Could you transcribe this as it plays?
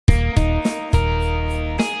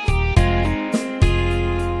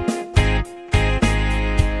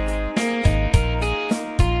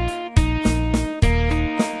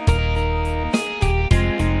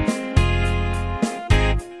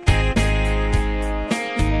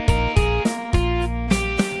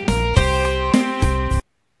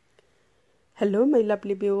Hello my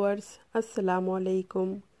lovely viewers, Assalamu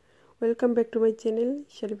alaikum. Welcome back to my channel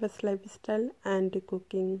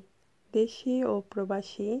sharifaslifestyle&cooking. দেশি ও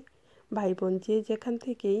প্রবাসী ভাই বোন যে যেখান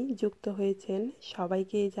থেকেই যুক্ত হয়েছেন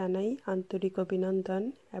সবাইকে জানাই আন্তরিক অভিনন্দন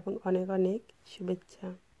এবং অনেক অনেক শুভেচ্ছা।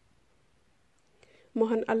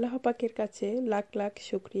 মহান আল্লাহ পাকের কাছে লাখ লাখ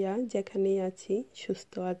শুকরিয়া যেখানেই আছি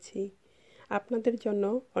সুস্থ আছি। আপনাদের জন্য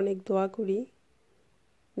অনেক দোয়া করি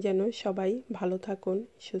যেন সবাই ভালো থাকুন,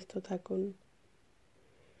 সুস্থ থাকুন।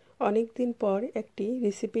 অনেক দিন পর একটি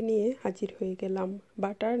রেসিপি নিয়ে হাজির হয়ে গেলাম,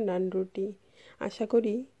 বাটার নান রুটি। আশা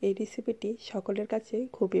করি এই রেসিপিটি সকলের কাছে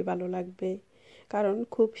খুবই ভালো লাগবে, কারণ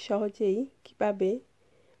খুব সহজেই কিভাবে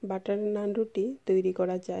বাটার নান রুটি তৈরি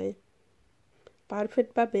করা যায়।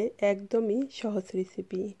 পারফেক্টভাবে একদমই সহজ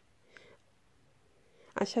রেসিপি।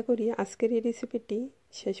 আশা করি আজকের এই রেসিপিটি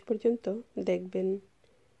শেষ পর্যন্ত দেখবেন।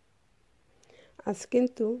 আজ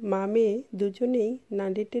কিন্তু মা মেয়ে দুজনেই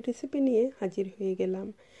নান রুটির রেসিপি নিয়ে হাজির হয়ে গেলাম।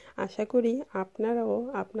 আশা করি আপনারাও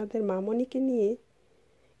আপনাদের মামনিকে নিয়ে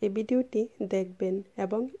এই ভিডিওটি দেখবেন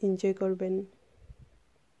এবং এনজয় করবেন।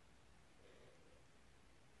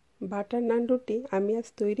 বাটার নান রুটি আমি আজ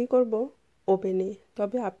তৈরি করব ওভেনে,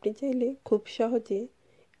 তবে আপনি চাইলে খুব সহজে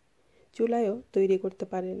চুলায়ও তৈরি করতে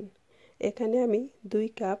পারেন। এখানে আমি 2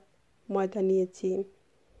 কাপ ময়দা নিয়েছি,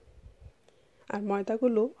 আর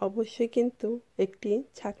ময়দাগুলো অবশ্যই কিন্তু একটি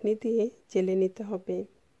ছাঁকনি দিয়ে চেলে নিতে হবে।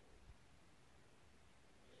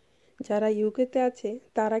 যারা ইউকেতে আছে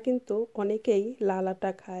তারা কিন্তু অনেকেই লাল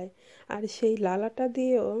আটা খায়, আর সেই লাল আটা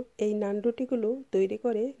দিয়েও এই নান রুটিগুলো তৈরি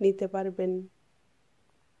করে নিতে পারবেন।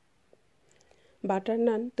 বাটার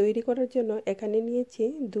নান তৈরি করার জন্য এখানে নিয়েছি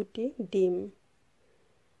 2টি ডিম।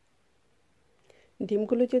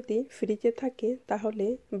 ডিমগুলো যদি ফ্রিজে থাকে তাহলে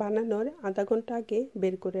বানানোর আধা ঘন্টা আগে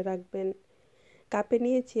বের করে রাখবেন। কাপে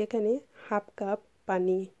নিয়েছি এখানে 1/2 কাপ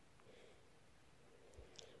পানি।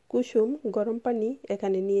 কুসুম গরম পানি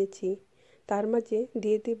এখানে নিয়েছি, তার মাঝে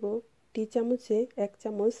দিয়ে দেব টি চামচে 1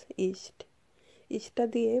 চামচ ইস্টটা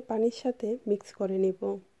দিয়ে পানির সাথে মিক্স করে নেব।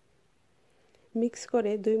 মিক্স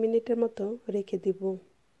করে 2 মিনিটের মতো রেখে দেব।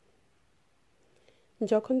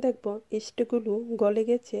 যখন দেখব ইস্টগুলো গলে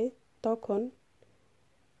গেছে তখন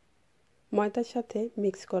ময়দার সাথে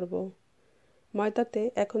মিক্স করব। ময়দাতে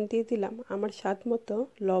এখন দিয়ে দিলাম আমার স্বাদ মতো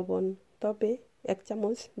লবণ, তবে 1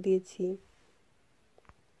 চামচ দিয়েছি।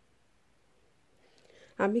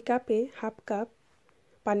 আমি কাপে 1/2 কাপ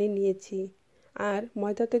পানি নিয়েছি, আর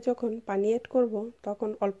ময়দাতে যখন পানি অ্যাড করব তখন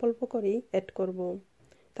অল্প অল্প করেই অ্যাড করব।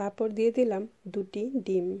 তারপর দিয়ে দিলাম 2টি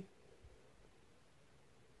ডিম।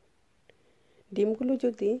 ডিমগুলো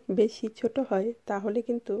যদি বেশি ছোট হয় তাহলে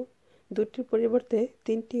কিন্তু 2টির পরিবর্তে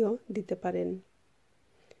 3টিও দিতে পারেন।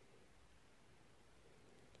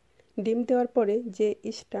 ডিম দেওয়ার পরে যে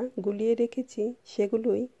ইস্টটা গুলিয়ে রেখেছি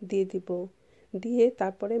সেগুলোই দিয়ে দিব, দিয়ে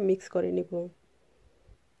তারপরে মিক্স করে নেব।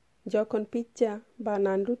 যখন পিৎজা বা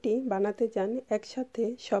নান রুটি বানাতে যান একসাথে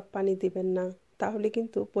সব পানি দিবেন না, তাহলে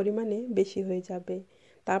কিন্তু পরিমাণে বেশি হয়ে যাবে।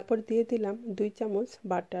 তারপর দিয়ে দিলাম 2 চামচ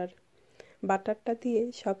বাটারটা দিয়ে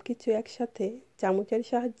সব কিছু একসাথে চামচের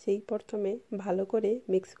সাহায্যেই প্রথমে ভালো করে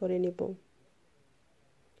মিক্স করে নেব।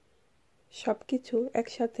 সব কিছু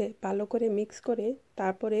একসাথে ভালো করে মিক্স করে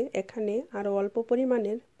তারপরে এখানে আরও অল্প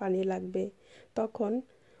পরিমাণের পানি লাগবে, তখন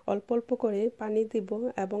অল্প অল্প করে পানি দিব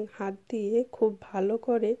এবং হাত দিয়ে খুব ভালো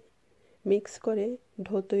করে মিক্স করে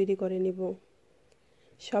ডো তৈরি করে নেব।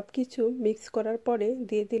 সব কিছু মিক্স করার পরে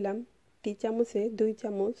দিয়ে দিলাম টি চামচে 2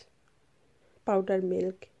 চামচ পাউডার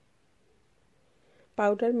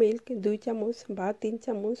মিল্ক 2 চামচ বা 3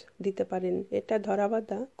 চামচ দিতে পারেন। এটা ধরা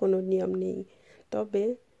বাঁধা কোনো নিয়ম নেই, তবে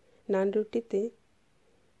নান রুটিতে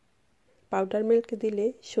পাউডার মিল্ক দিলে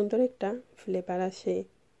সুন্দর একটা ফ্লেভার আসে,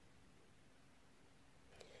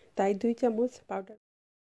 তাই 2 চামচ পাউডার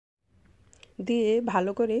দিয়ে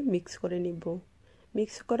ভালো করে মিক্স করে নিব।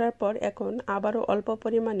 মিক্স করার পর এখন আবারও অল্প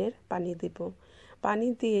পরিমাণের পানি দেব। পানি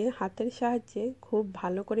দিয়ে হাতের সাহায্যে খুব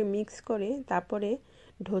ভালো করে মিক্স করে তারপরে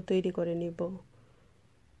ডো তৈরি করে নিব।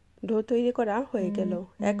 ডো তৈরি করা হয়ে গেল।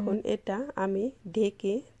 এখন এটা আমি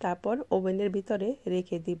ঢেকে তারপর ওভেনের ভিতরে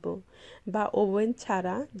রেখে দিব, বা ওভেন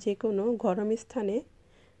ছাড়া যে কোনো গরম স্থানে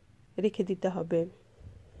রেখে দিতে হবে।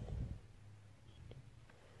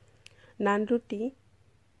 নান রুটি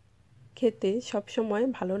খেতে সবসময়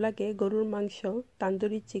ভালো লাগে গরুর মাংস,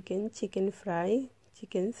 tandoori chicken, chicken fry,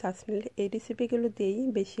 chicken সাসমিল, এই রেসিপিগুলো দিয়েই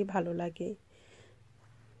বেশি ভালো লাগে।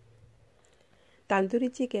 তান্দুরি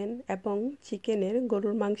চিকেন এবং চিকেনের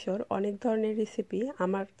গরুর মাংসর অনেক ধরনের রেসিপি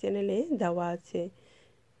আমার চ্যানেলে দেওয়া আছে,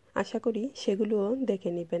 আশা করি সেগুলোও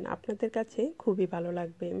দেখে নেবেন, আপনাদের কাছে খুবই ভালো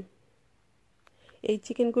লাগবে। এই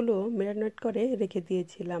চিকেনগুলো ম্যারিনেট করে রেখে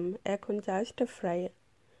দিয়েছিলাম, এখন জাস্ট ফ্রাই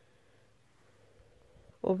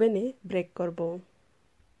ওভেনে বেক করব।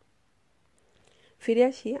 ফিরে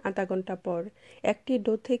আসি আধা ঘন্টা পর। একটি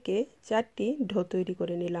ডো থেকে 4টি ডো তৈরি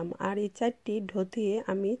করে নিলাম, আর এই 4টি ডো দিয়ে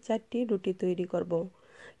আমি 4টি রুটি তৈরি করব।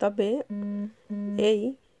 তবে এই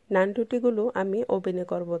নান রুটিগুলো আমি ওভেনে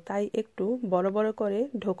করব, তাই একটু বড় বড় করে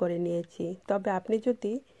ডো করে নিয়েছি। তবে আপনি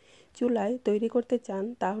যদি চুলায় তৈরি করতে চান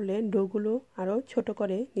তাহলে ডোগুলো আরও ছোট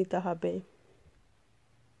করে নিতে হবে।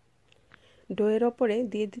 ডোয়ের ওপরে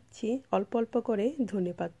দিয়ে দিচ্ছি অল্প অল্প করে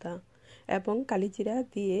ধনেপাতা এবং কালিজিরা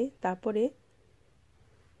দিয়ে তারপরে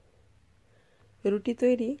রুটি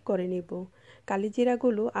তৈরি করে নিব।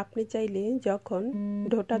 কালিজিরাগুলো আপনি চাইলে যখন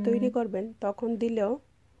ডোটা তৈরি করবেন তখন দিলেও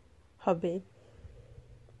হবে।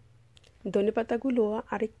 ধনেপাতাগুলো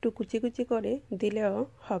আরেকটু কুচি কুচি করে দিলেও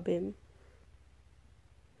হবে।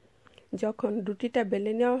 যখন রুটিটা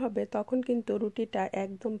বেলে নেওয়া হবে তখন কিন্তু রুটিটা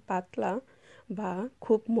একদম পাতলা বা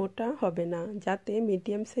খুব মোটা হবে না, যাতে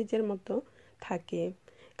মিডিয়াম সাইজের মতো থাকে।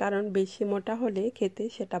 কারণ বেশি মোটা হলে খেতে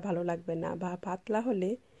সেটা ভালো লাগবে না, বা পাতলা হলে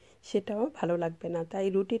সেটাও ভালো লাগবে না, তাই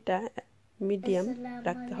রুটিটা মিডিয়াম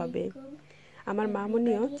রাখতে হবে। আমার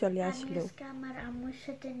মামুনিও চলে আসলো। আমার আম্মুর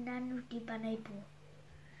সাথে নান রুটি বানাইবো।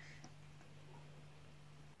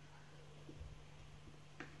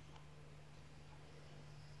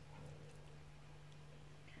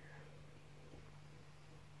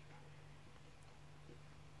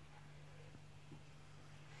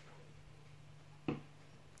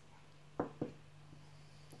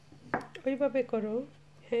 ওইভাবে করো।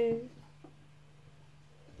 হ্যাঁ,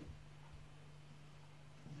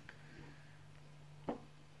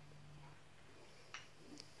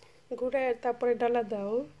 ঘুরায় তারপরে ডালা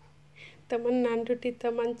দাও। তোমার নান রুটি তো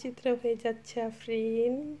মানচিত্র হয়ে যাচ্ছে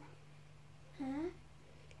আফরিন। হ্যাঁ,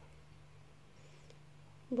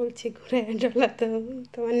 বলছি ঘুরায় ডালা দাও,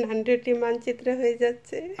 তোমার নান রুটি মানচিত্র হয়ে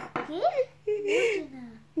যাচ্ছে।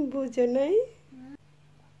 বুঝো নাই?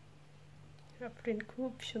 আফরিন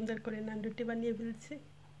খুব সুন্দর করে নান রুটি বানিয়ে ফেলছে,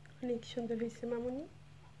 অনেক সুন্দর হয়েছে মামুনি।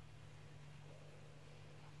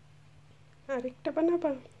 আরেকটা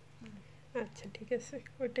বানাবা? আচ্ছা ঠিক আছে,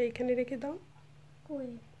 ওইটা এখানে রেখে দাও। কই?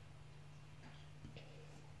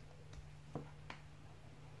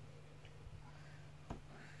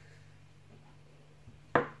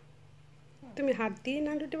 তুমি হাত দিয়ে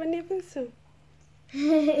নান রুটি বানিয়ে ফেলছো?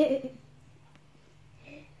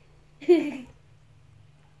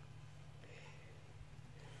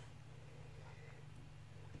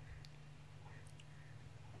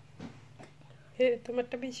 হ্যাঁ,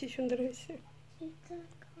 তোমারটা বেশি সুন্দর হয়েছে।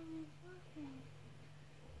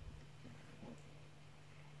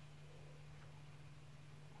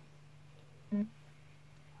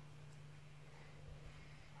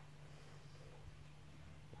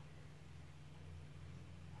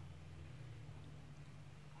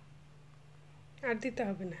 আর দিতে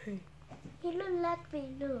হবে না। হ্যাঁ, এলো লাগবে,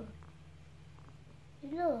 এলো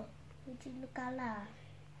এলো এগুলো কালার।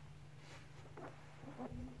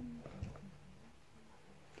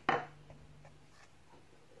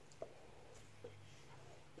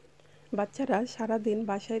 বাচ্চারা সারাদিন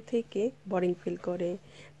বাসায় থেকে বোরিং ফিল করে,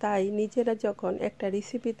 তাই নিজেরা যখন একটা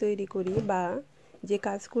রেসিপি তৈরি করি বা যে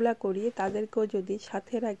কাজগুলা করি তাদেরকেও যদি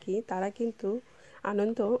সাথে রাখি তারা কিন্তু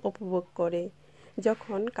আনন্দ উপভোগ করে।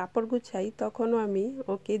 যখন কাপড় গুছাই তখনও আমি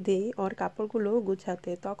ওকে দিই ওর কাপড়গুলো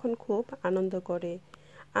গুছাতে, তখন খুব আনন্দ করে।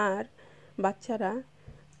 আর বাচ্চারা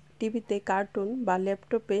টিভিতে কার্টুন বা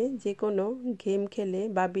ল্যাপটপে যে কোনো গেম খেলে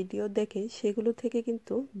বা ভিডিও দেখে সেগুলো থেকে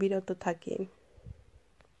কিন্তু বিরত থাকে।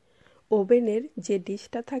 ওভেনের যে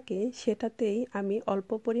ডিশটা থাকে সেটাতেই আমি অল্প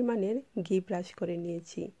পরিমাণের ঘি ব্রাশ করে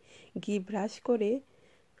নিয়েছি। ঘি ব্রাশ করে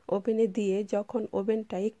ওভেনে দিয়ে যখন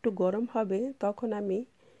ওভেনটা একটু গরম হবে তখন আমি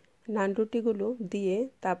নান রুটিগুলো দিয়ে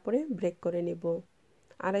তারপরে ব্রেক করে নেব।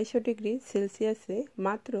 250 ডিগ্রি সেলসিয়াসে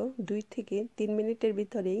মাত্র 2 থেকে 3 মিনিটের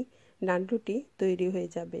ভিতরেই নান রুটি তৈরি হয়ে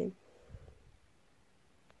যাবে।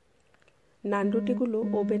 নান রুটিগুলো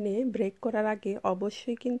ওভেনে ব্রেক করার আগে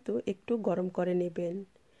অবশ্যই কিন্তু একটু গরম করে নেবেন।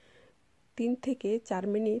 3 থেকে 4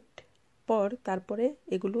 মিনিট পর তারপরে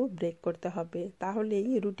এগুলো ব্রেক করতে হবে, তাহলেই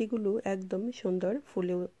রুটিগুলো একদম সুন্দর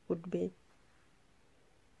ফুলে উঠবে।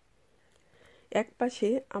 এক পাশে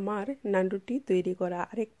আমার নান রুটি তৈরি করা,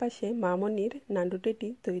 আরেক পাশে মামনির নান রুটিটি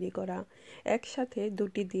তৈরি করা, একসাথে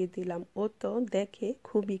দুটি দিয়ে দিলাম। ও তো দেখে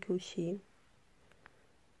খুবই খুশি।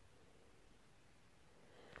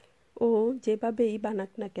 ও যেভাবেই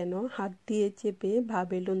বানাক না কেন হাত দিয়ে চেপে বা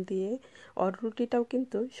বেলুন দিয়ে ওর রুটিটাও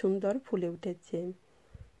কিন্তু সুন্দর ফুলে উঠেছে।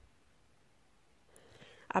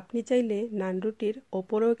 আপনি চাইলে নান রুটির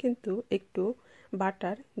ওপরেও কিন্তু একটু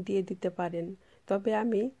বাটার দিয়ে দিতে পারেন, তবে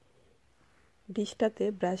আমি ডিশটাতে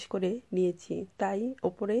ব্রাশ করে নিয়েছি তাই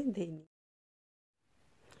ওপরে দেইনি।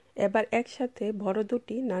 এবার একসাথে বড়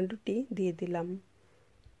দুটি নান রুটি দিয়ে দিলাম।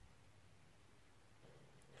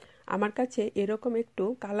 আমার কাছে এরকম একটু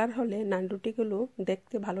কালার হলে নান রুটিগুলো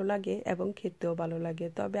দেখতে ভালো লাগে এবং খেতেও ভালো লাগে।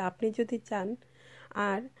 তবে আপনি যদি চান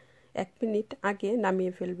আর 1 মিনিট আগে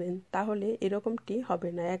নামিয়ে ফেলবেন, তাহলে এরকমটি হবে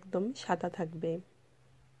না, একদম সাদা থাকবে।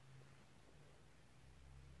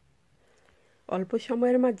 অল্প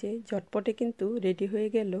সময়ের মাঝে ঝটপটে কিন্তু রেডি হয়ে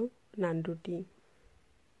গেল নান রুটি।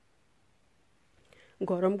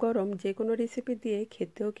 গরম গরম যে কোনো রেসিপি দিয়ে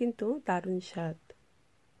খেতেও কিন্তু দারুণ স্বাদ।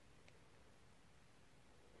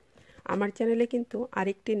 আমার চ্যানেলে কিন্তু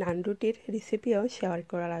আরেকটি নান রুটির রেসিপিও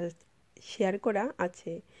শেয়ার করা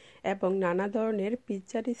আছে এবং নানা ধরনের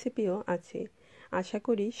পিৎজা রেসিপিও আছে। আশা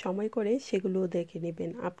করি সময় করে সেগুলোও দেখে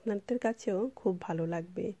নেবেন, আপনাদের কাছেও খুব ভালো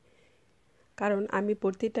লাগবে। কারণ আমি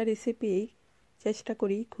প্রতিটা রেসিপি চেষ্টা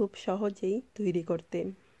করি খুব সহজেই তৈরি করতে।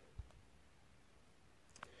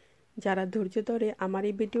 যারা ধৈর্য ধরে আমার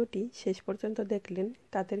এই ভিডিওটি শেষ পর্যন্ত দেখলেন,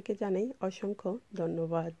 তাদেরকে জানাই অসংখ্য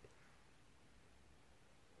ধন্যবাদ।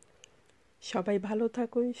 সবাই ভালো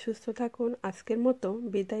থাকুন, সুস্থ থাকুন। আজকের মতো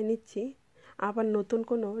বিদায় নিচ্ছি। আবার নতুন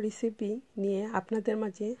কোনো রেসিপি নিয়ে আপনাদের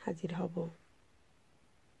মাঝে হাজির হব।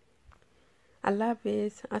 আল্লাহ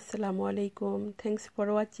হাফেজ, আসসালামু আলাইকুম। Thanks for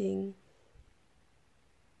watching.